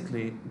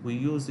basically we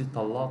use it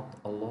a lot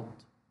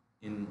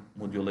in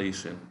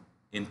modulation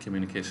in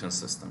communication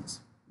systems.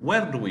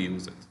 Where do we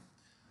use it?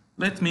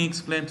 Let me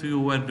explain to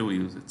you where do we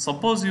use it.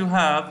 Suppose you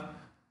have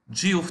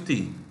g of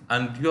t,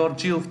 and your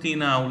g of t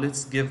now,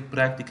 let's give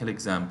practical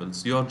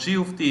examples. Your g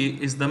of t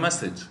is the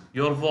message,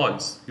 your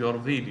voice, your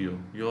video,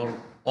 your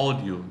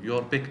audio,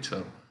 your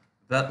picture,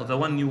 the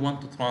one you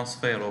want to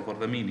transfer over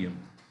the medium.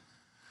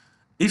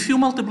 If you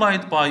multiply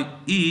it by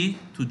e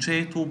to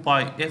j2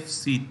 by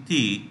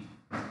fct,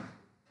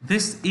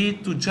 this e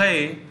to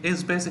j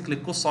is basically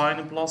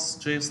cosine plus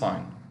j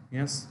sine.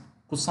 Yes?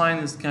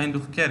 Cosine is kind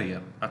of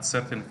carrier at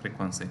certain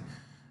frequency.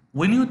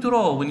 When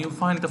you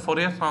find the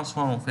Fourier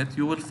transform of it,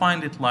 you will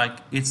find it like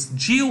it's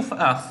g of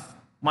f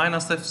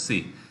minus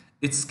fc.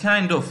 It's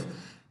kind of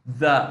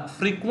the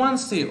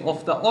frequency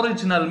of the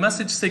original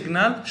message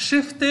signal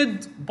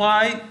shifted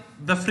by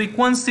the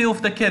frequency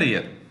of the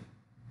carrier.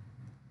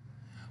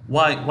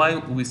 Why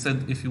we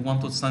said if you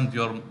want to send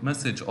your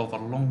message over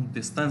long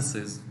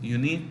distances, you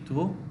need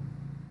to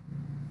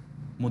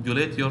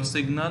modulate your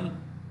signal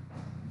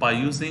by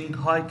using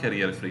high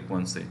carrier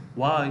frequency.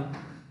 Why?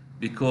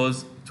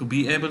 Because to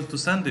be able to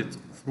send it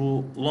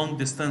through long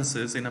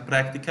distances in a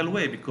practical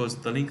way, because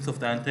the length of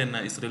the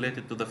antenna is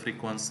related to the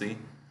frequency,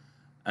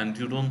 and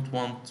you don't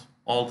want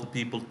all the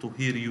people to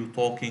hear you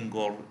talking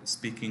or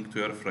speaking to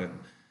your friend.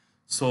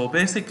 So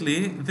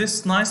basically,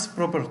 this nice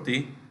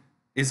property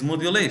is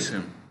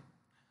modulation.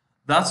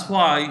 That's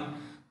why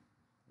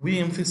we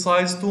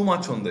emphasize too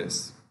much on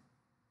this.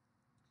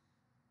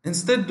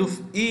 Instead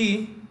of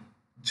e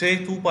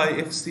j2 by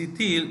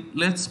fct,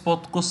 let's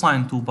put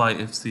cosine 2 by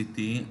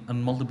fct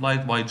and multiply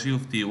it by g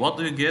of t. What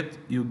do you get?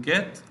 You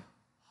get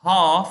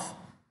half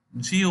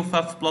g of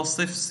f plus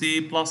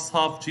fc plus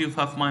half g of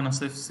f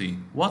minus fc.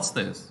 What's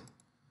this?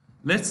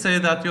 Let's say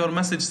that your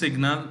message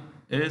signal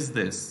is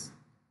this,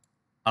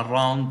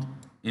 around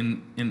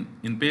in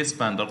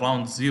baseband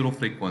around 0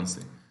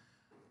 frequency.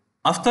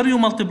 After you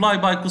multiply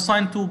by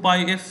cosine 2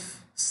 by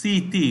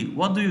fct,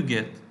 what do you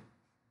get?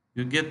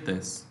 You get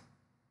this.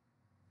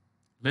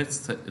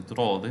 Let's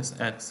draw this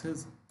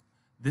axis.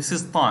 This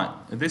is time.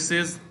 This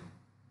is,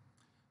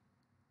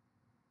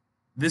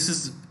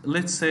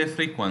 let's say,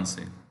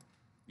 frequency.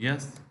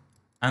 Yes?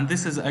 And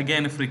this is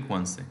again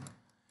frequency.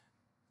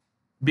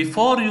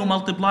 Before you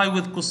multiply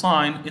with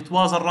cosine, it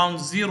was around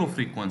 0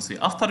 frequency.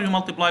 After you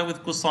multiply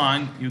with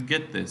cosine, you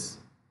get this.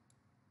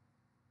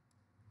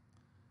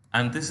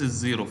 And this is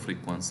 0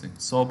 frequency.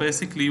 So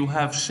basically you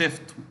have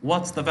shift.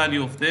 What's the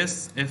value of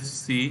this?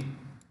 fc.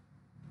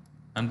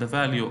 And the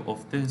value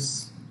of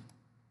this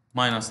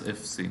minus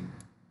fc.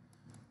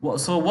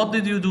 So what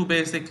did you do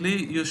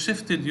basically? You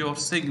shifted your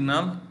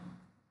signal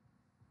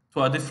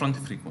to a different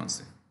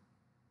frequency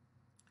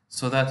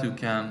so that you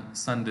can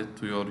send it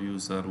to your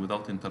user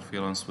without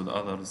interference with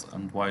others,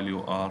 and while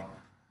you are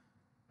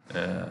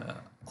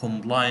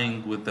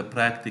complying with the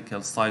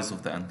practical size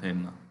of the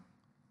antenna.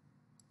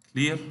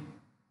 Clear?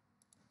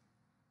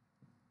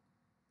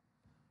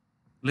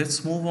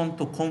 Let's move on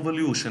to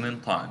convolution in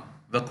time.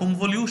 The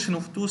convolution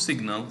of two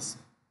signals,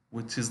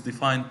 which is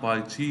defined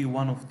by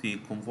g1 of t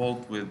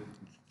convolved with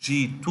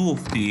g2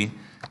 of t,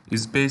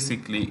 is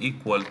basically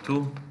equal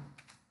to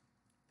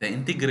the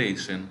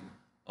integration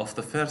of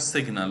the first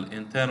signal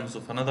in terms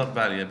of another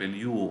variable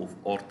u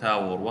or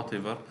tau or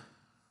whatever,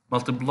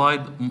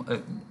 multiplied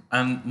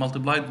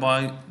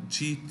by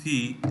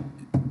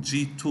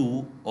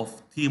g2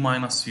 of t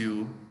minus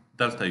u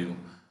delta u.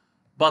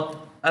 But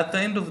at the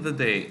end of the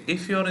day,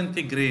 if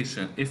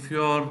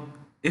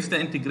the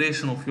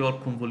integration of your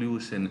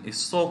convolution is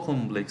so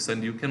complex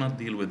and you cannot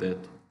deal with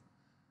it,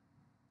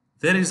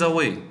 there is a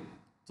way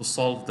to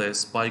solve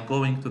this by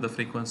going to the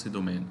frequency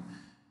domain.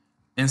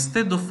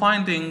 Instead of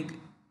finding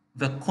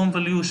the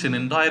convolution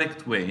in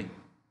direct way,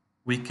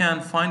 we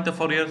can find the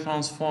Fourier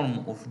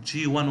transform of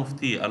g1 of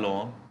t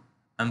alone,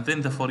 and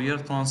then the Fourier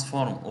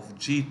transform of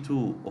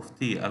g2 of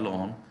t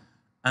alone,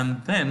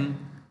 and then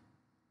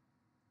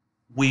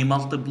we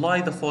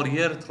multiply the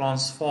Fourier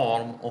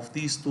transform of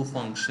these two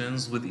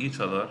functions with each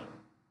other,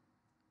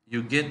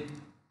 you get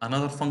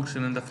another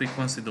function in the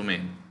frequency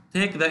domain.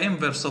 Take the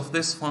inverse of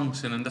this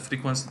function in the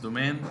frequency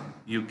domain,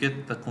 you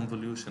get the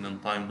convolution in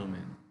time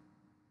domain.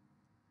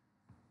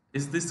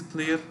 Is this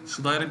clear?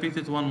 Should I repeat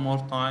it one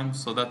more time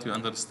so that you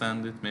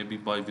understand it, maybe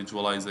by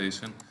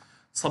visualization?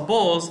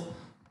 Suppose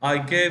I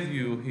gave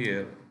you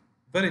here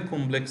very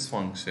complex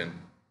function,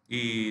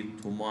 e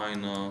to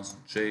minus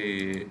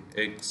j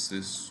x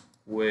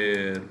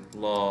squared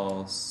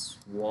plus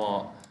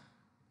y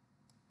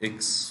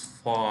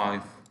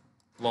x5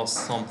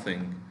 plus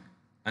something,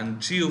 and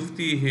g of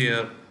t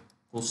here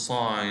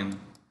cosine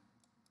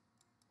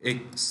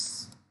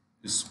x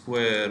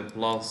squared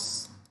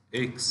plus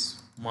x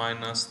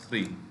minus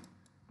 3.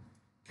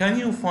 Can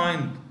you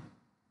find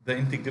the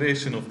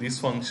integration of this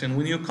function?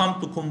 When you come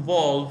to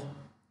convolve,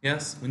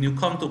 yes, when you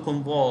come to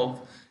convolve,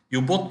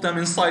 you put them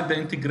inside the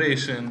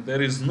integration.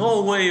 There is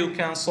no way you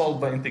can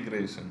solve the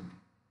integration.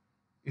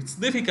 It's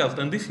difficult,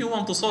 and if you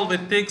want to solve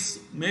it, takes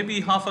maybe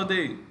half a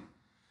day.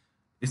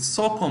 It's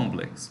so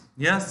complex.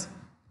 Yes,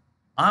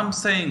 I'm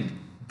saying,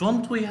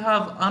 don't we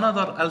have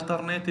another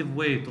alternative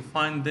way to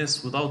find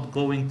this without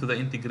going to the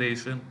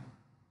integration?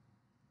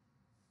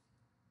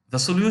 The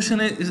solution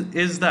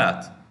is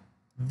that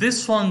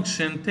this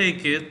function,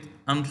 take it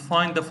and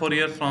find the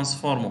Fourier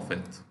transform of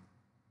it.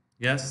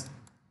 Yes,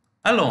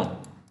 alone.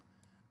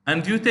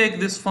 And you take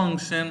this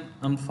function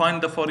and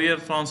find the Fourier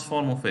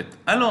transform of it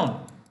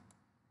alone.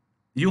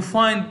 You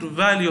find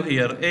value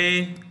here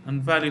a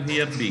and value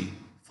here b,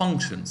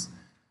 functions.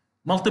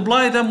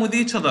 Multiply them with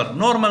each other,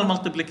 normal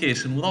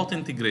multiplication without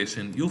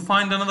integration. You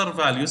find another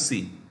value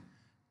c.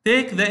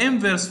 Take the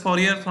inverse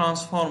Fourier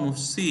transform of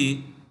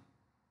c,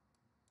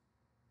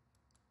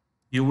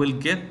 you will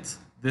get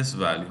this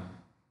value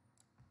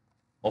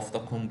of the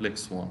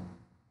complex one.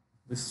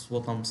 This is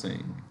what I'm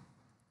saying.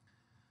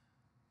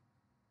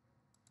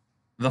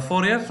 The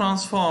Fourier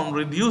transform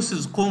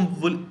reduces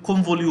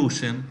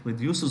convolution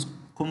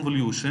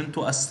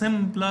to a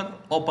simpler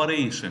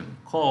operation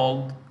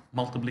called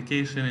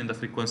multiplication in the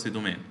frequency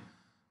domain.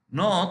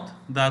 Note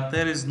that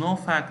there is no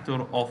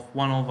factor of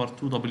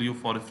 1/2w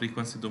for a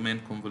frequency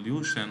domain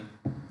convolution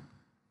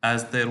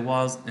as there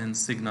was in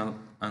signal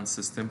and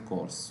system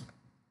course.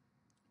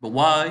 But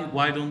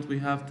why don't we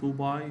have 2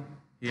 pi?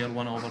 Here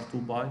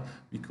 1/2 pi?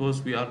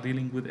 Because we are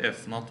dealing with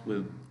f, not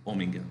with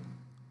omega.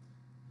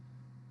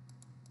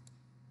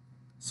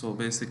 So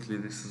basically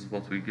this is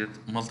what we get.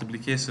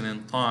 Multiplication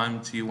in time,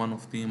 g1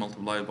 of t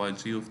multiplied by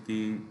g of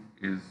t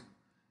is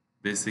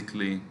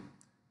basically,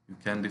 you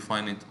can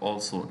define it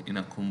also in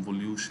a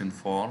convolution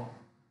form.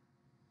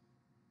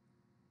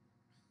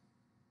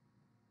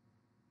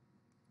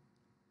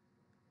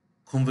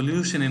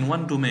 Convolution in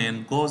one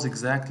domain goes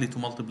exactly to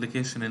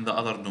multiplication in the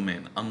other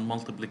domain, and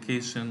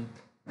multiplication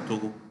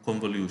to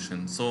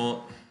convolution.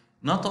 So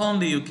not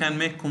only you can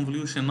make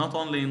convolution not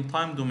only in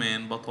time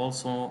domain but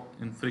also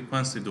in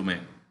frequency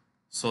domain.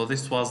 So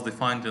this was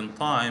defined in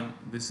time,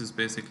 this is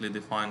basically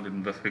defined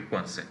in the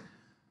frequency.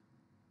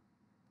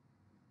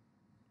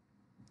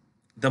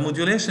 The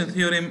modulation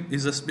theorem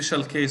is a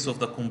special case of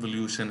the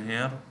convolution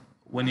here.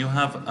 When you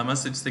have a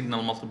message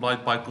signal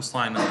multiplied by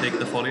cosine and take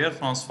the Fourier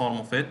transform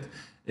of it,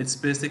 it's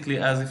basically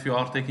as if you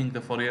are taking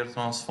the Fourier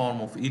transform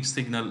of each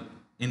signal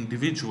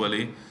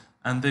individually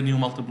and then you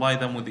multiply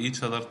them with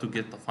each other to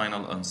get the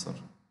final answer.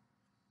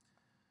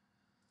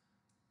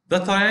 The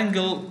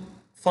triangle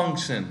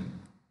function,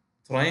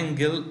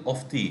 triangle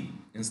of t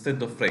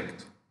instead of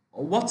rect.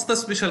 What's the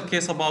special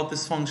case about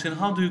this function?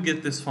 How do you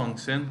get this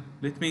function?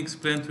 Let me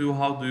explain to you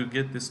how do you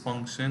get this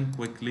function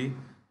quickly.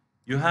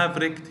 You have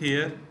rect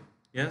here,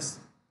 yes,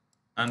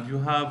 and you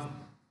have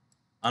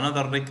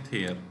another rect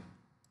here.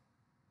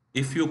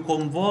 If you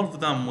convolve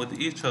them with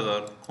each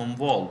other,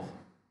 convolve,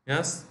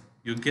 yes,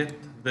 you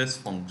get this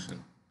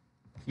function.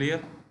 Clear?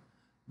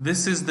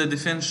 This is the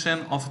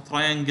definition of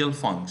triangle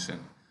function.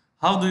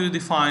 How do you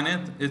define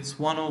it? It's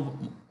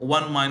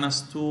 1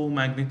 minus 2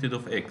 magnitude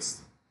of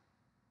x.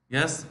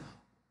 Yes?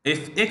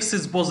 If x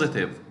is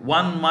positive,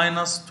 1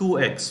 minus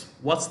 2x,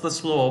 what's the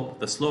slope?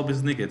 The slope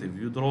is negative.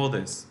 You draw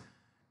this.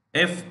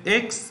 If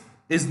x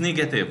is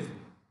negative,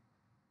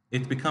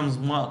 it becomes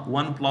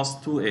 1 plus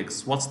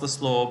 2x. What's the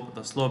slope?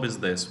 The slope is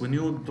this. When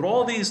you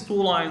draw these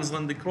two lines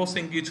and they're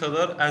crossing each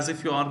other as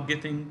if you are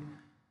getting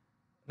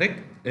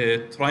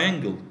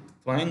triangle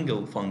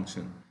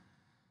function.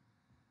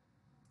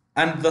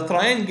 And the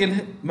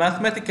triangle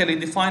mathematically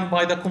defined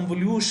by the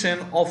convolution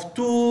of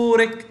two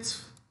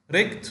rect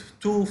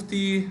 2 of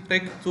t,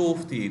 rect 2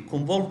 of t.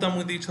 Convolve them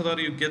with each other,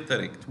 you get the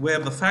rect, where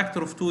the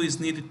factor of 2 is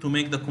needed to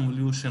make the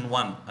convolution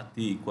 1 at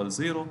t equals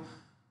 0.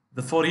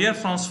 The Fourier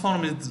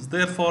transform is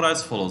therefore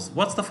as follows.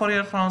 What's the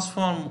Fourier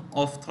transform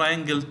of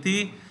triangle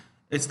T?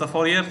 It's the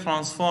Fourier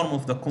transform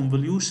of the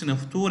convolution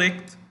of two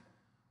rect,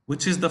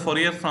 which is the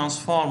Fourier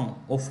transform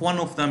of one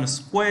of them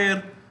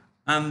square,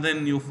 and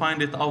then you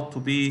find it out to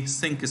be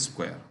sinc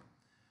square.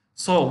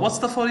 So what's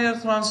the Fourier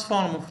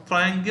transform of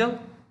triangle?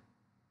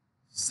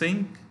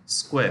 Sinc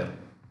square.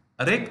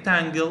 A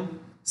rectangle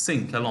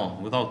sync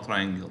alone without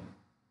triangle.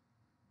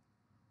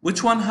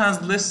 Which one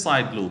has less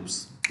side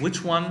loops?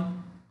 Which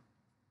one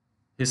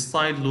his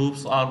side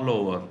loops are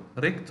lower?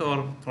 Rect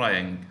or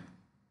triangle?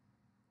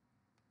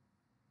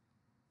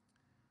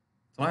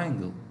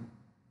 Triangle.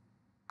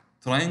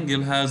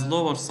 Triangle has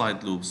lower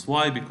side loops.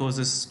 Why? Because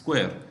it's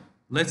square.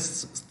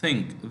 Let's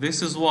think.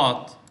 This is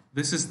what?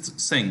 This is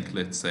sync,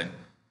 let's say.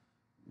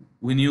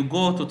 When you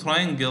go to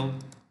triangle,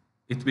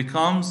 it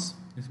becomes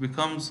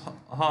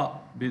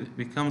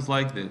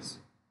like this.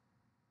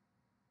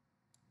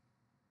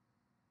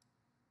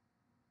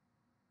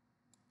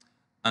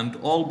 And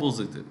all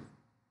positive.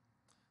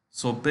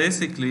 So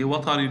basically,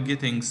 what are you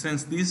getting?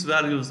 Since these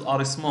values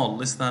are small,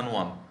 less than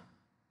 1,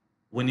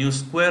 when you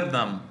square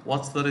them,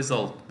 what's the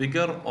result?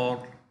 Bigger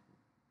or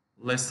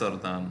lesser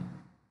than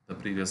the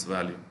previous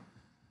value?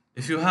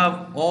 If you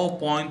have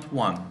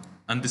 0.1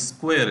 and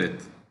square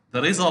it,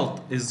 the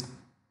result is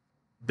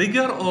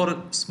bigger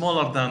or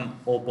smaller than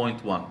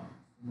 0.1?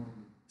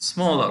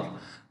 Smaller.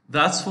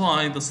 That's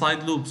why the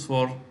side loops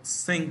for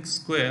sync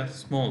square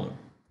smaller.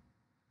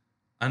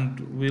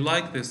 And we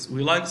like this.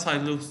 We like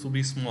side loops to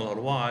be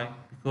smaller. Why?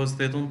 Because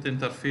they don't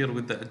interfere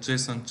with the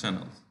adjacent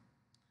channels.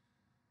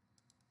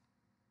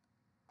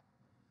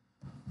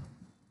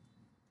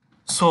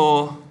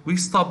 So we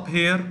stop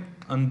here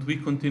and we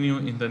continue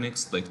in the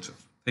next lecture.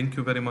 Thank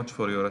you very much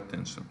for your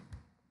attention.